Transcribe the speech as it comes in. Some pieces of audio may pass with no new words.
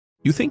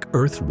You think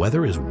Earth's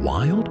weather is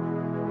wild?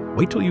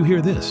 Wait till you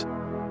hear this.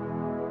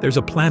 There's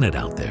a planet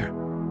out there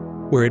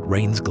where it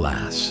rains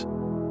glass,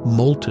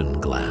 molten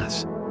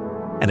glass,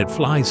 and it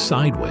flies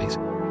sideways.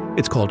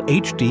 It's called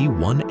HD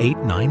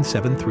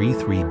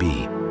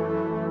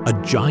 189733b, a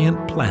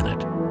giant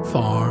planet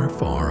far,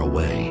 far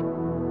away,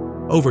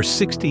 over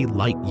 60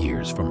 light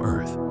years from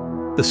Earth.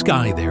 The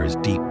sky there is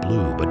deep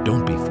blue, but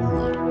don't be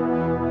fooled.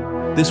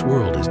 This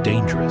world is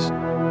dangerous.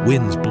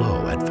 Winds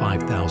blow at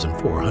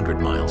 5,400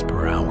 miles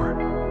per hour.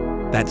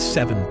 That's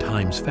 7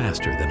 times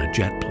faster than a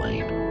jet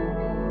plane.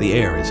 The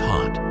air is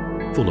hot,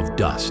 full of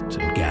dust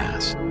and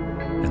gas.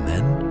 And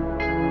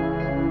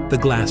then, the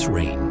glass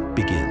rain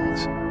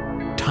begins.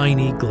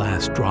 Tiny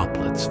glass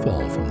droplets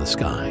fall from the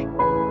sky.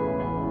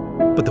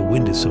 But the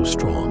wind is so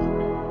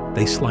strong,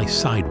 they slice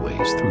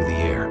sideways through the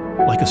air,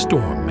 like a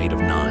storm made of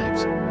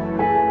knives.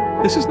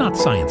 This is not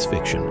science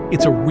fiction.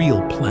 It's a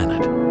real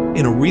planet,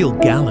 in a real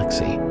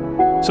galaxy.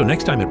 So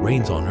next time it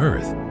rains on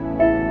Earth,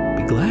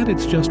 be glad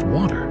it's just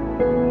water,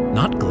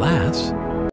 not glass.